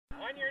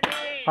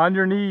On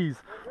your knees.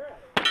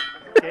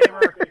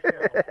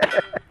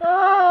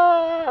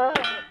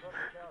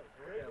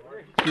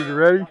 Shooter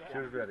ready?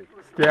 Shooter's ready.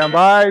 Stand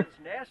by. It's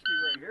nasty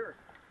right here.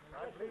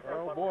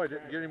 Oh boy,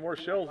 didn't get any more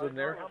shells in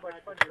there. Are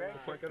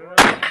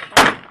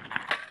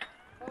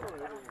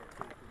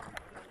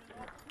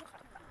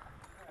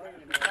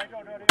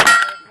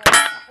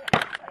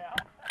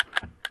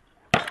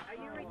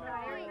you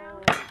retired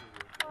now?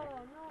 Oh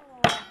no.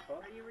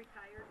 Are you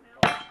retired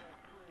now?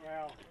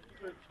 Well,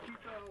 since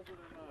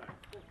 2009.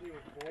 Since he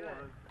was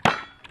born.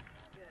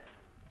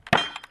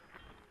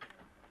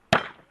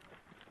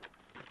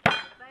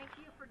 Thank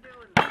you for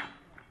doing that.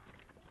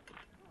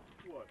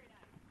 What?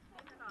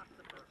 You're not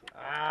supposed to.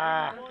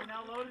 Ah.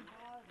 Now loaded?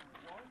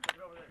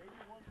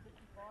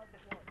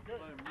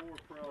 I'm more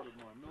proud of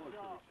my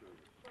military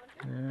service.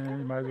 Yeah,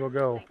 you might as well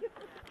go.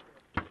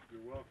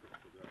 You're welcome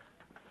for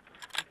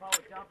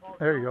that.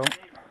 There you go.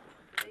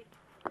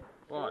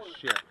 Oh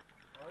shit.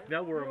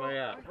 Now where am I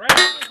at?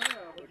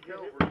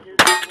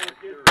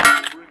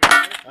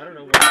 I don't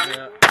know where I'm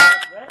at.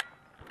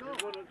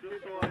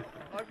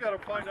 I've got to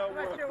find out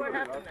where I put it.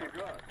 I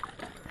forgot.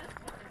 Is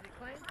it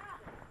clean?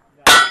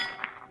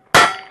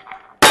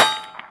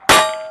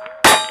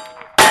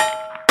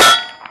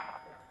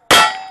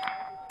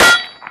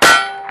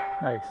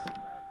 Nice.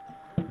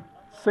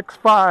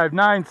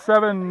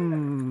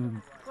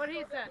 6597. What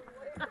he said.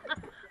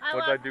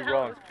 What did I do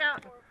wrong?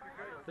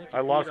 think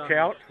I lost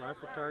count?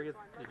 Rifle target.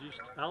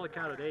 I only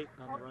counted 8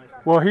 on the rifle.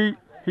 Well, he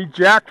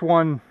jacked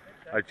one.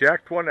 I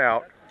jacked one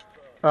out.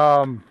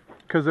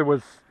 Because it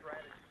was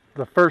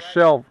the first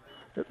shell.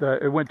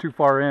 It went too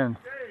far in.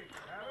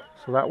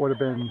 So that would have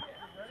been.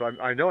 So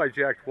I know I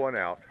jacked one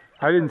out.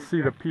 I didn't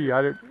see the P.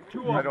 I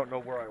don't know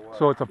where I was.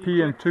 So it's a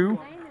P and 2?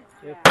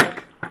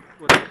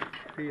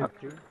 P and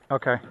 2.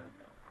 Okay.